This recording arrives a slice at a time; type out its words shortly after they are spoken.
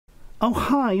Oh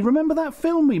hi, remember that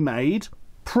film we made?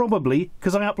 Probably,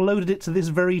 because I uploaded it to this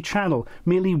very channel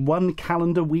merely 1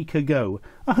 calendar week ago.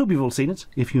 I hope you've all seen it,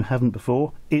 if you haven't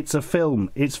before. It's a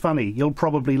film. It's funny. You'll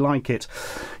probably like it.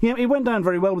 Yeah, it went down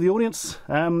very well with the audience.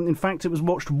 In fact, it was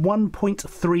watched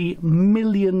 1.3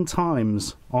 million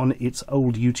times on its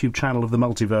old YouTube channel of the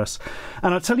multiverse.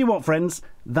 And I tell you what, friends,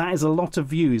 that is a lot of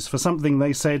views for something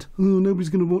they said, oh, nobody's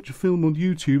going to watch a film on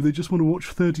YouTube, they just want to watch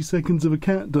 30 seconds of a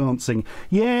cat dancing.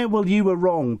 Yeah, well, you were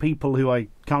wrong, people who I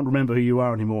can't remember who you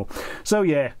are anymore. So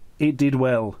yeah, it did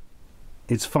well.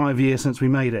 It's 5 years since we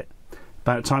made it.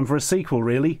 About time for a sequel,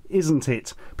 really, isn't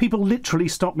it? People literally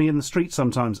stop me in the street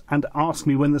sometimes and ask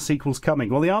me when the sequel's coming.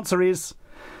 Well, the answer is,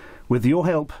 with your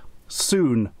help,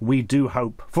 soon we do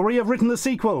hope. For we have written the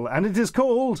sequel, and it is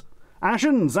called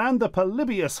Ashens and the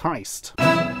Polybius Heist.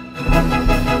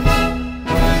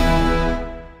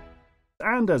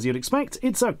 And as you'd expect,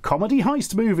 it's a comedy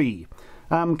heist movie.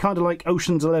 Kind of like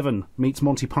Ocean's 11 meets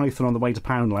Monty Python on the way to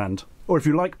Poundland. Or if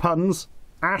you like puns,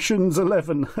 Ashens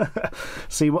 11.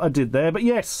 See what I did there? But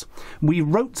yes, we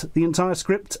wrote the entire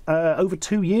script over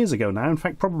 2 years ago now. In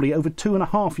fact, probably over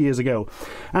 2.5 years ago.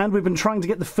 And we've been trying to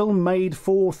get the film made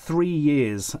for 3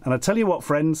 years. And I tell you what,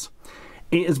 friends,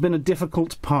 it has been a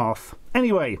difficult path.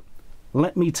 Anyway,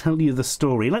 let me tell you the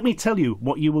story. Let me tell you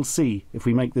what you will see if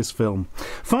we make this film.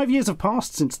 5 years have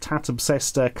passed since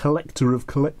tat-obsessed collector of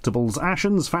collectibles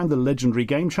Ashens found the legendary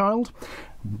game child.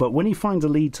 But when he finds a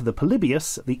lead to the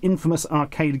Polybius, the infamous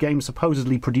arcade game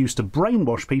supposedly produced to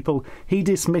brainwash people, he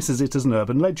dismisses it as an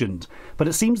urban legend. But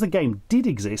it seems the game did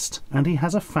exist, and he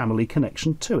has a family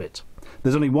connection to it.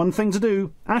 There's only one thing to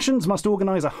do. Ashens must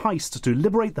organise a heist to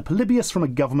liberate the Polybius from a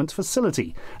government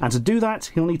facility, and to do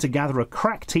that he'll need to gather a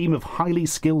crack team of highly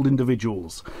skilled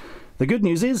individuals. The good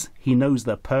news is, he knows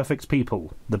the perfect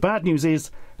people. The bad news is,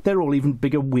 they're all even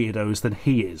bigger weirdos than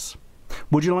he is.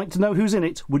 Would you like to know who's in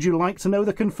it? Would you like to know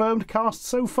the confirmed cast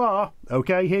so far?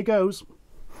 OK, here goes.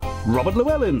 Robert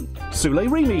Llewellyn,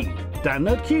 Sule Remy, Dan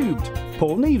Nerd Cubed,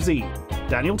 Paul Nevesey,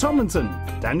 Daniel Tomlinson,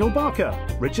 Daniel Barker,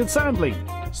 Richard Sandley,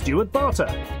 Stuart Barter,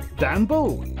 Dan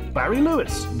Bull, Barry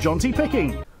Lewis, John T.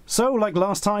 Picking. So, like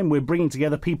last time, we're bringing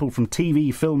together people from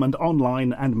TV, film and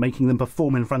online and making them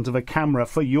perform in front of a camera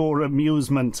for your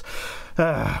amusement.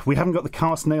 We haven't got the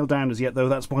cast nailed down as yet, though.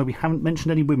 That's why we haven't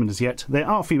mentioned any women as yet. There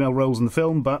are female roles in the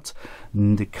film, but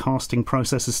the casting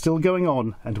process is still going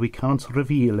on and we can't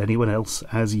reveal anyone else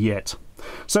as yet.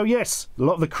 So yes, a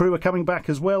lot of the crew are coming back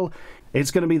as well.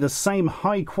 It's going to be the same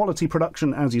high-quality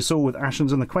production as you saw with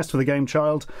Ashens and the Quest for the Game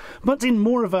Child, but in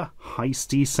more of a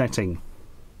heisty setting.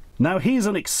 Now here's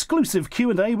an exclusive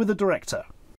Q&A with the director.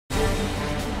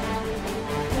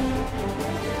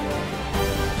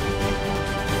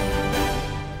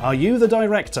 Are you the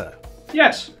director?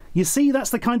 Yes. You see,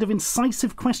 that's the kind of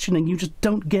incisive questioning you just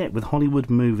don't get with Hollywood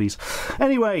movies.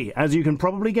 Anyway, as you can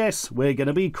probably guess, we're going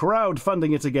to be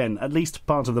crowdfunding it again, at least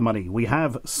part of the money. We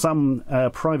have some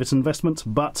private investment,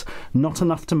 but not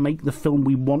enough to make the film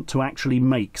we want to actually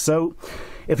make. So,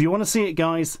 if you want to see it,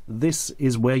 guys, this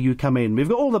is where you come in. We've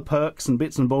got all the perks and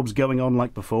bits and bobs going on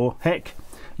like before. Heck,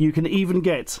 you can even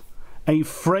get a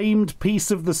framed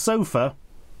piece of the sofa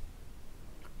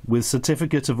with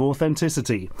certificate of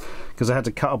authenticity, because I had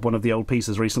to cut up one of the old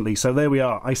pieces recently. So there we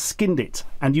are. I skinned it,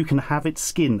 and you can have it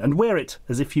skinned and wear it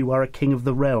as if you are a king of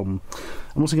the realm.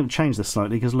 I'm also going to change this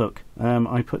slightly because look,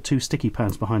 I put 2 sticky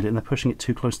pads behind it and they're pushing it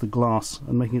too close to the glass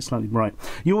and making it slightly bright.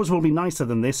 Yours will be nicer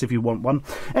than this if you want one.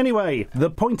 Anyway,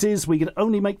 the point is we can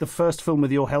only make the first film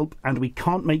with your help, and we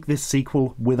can't make this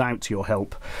sequel without your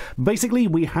help. Basically,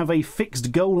 we have a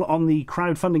fixed goal on the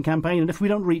crowdfunding campaign, and if we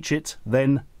don't reach it,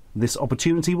 then this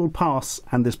opportunity will pass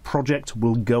and this project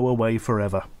will go away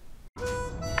forever.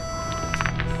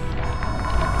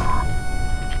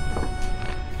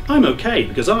 I'm okay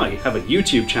because I have a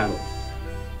YouTube channel.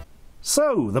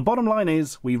 So, the bottom line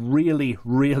is, we really,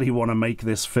 really want to make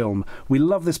this film. We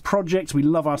love this project, we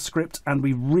love our script, and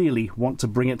we really want to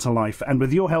bring it to life. And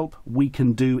with your help, we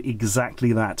can do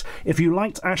exactly that. If you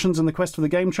liked Ashens and the Quest for the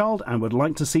Game Child and would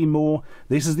like to see more,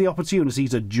 this is the opportunity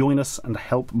to join us and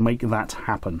help make that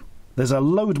happen. There's a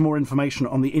load more information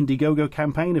on the Indiegogo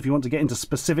campaign if you want to get into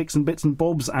specifics and bits and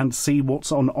bobs and see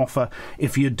what's on offer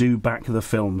if you do back the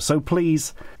film. So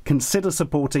please, consider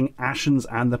supporting Ashens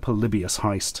and the Polybius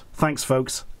Heist. Thanks,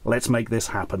 folks. Let's make this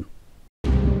happen.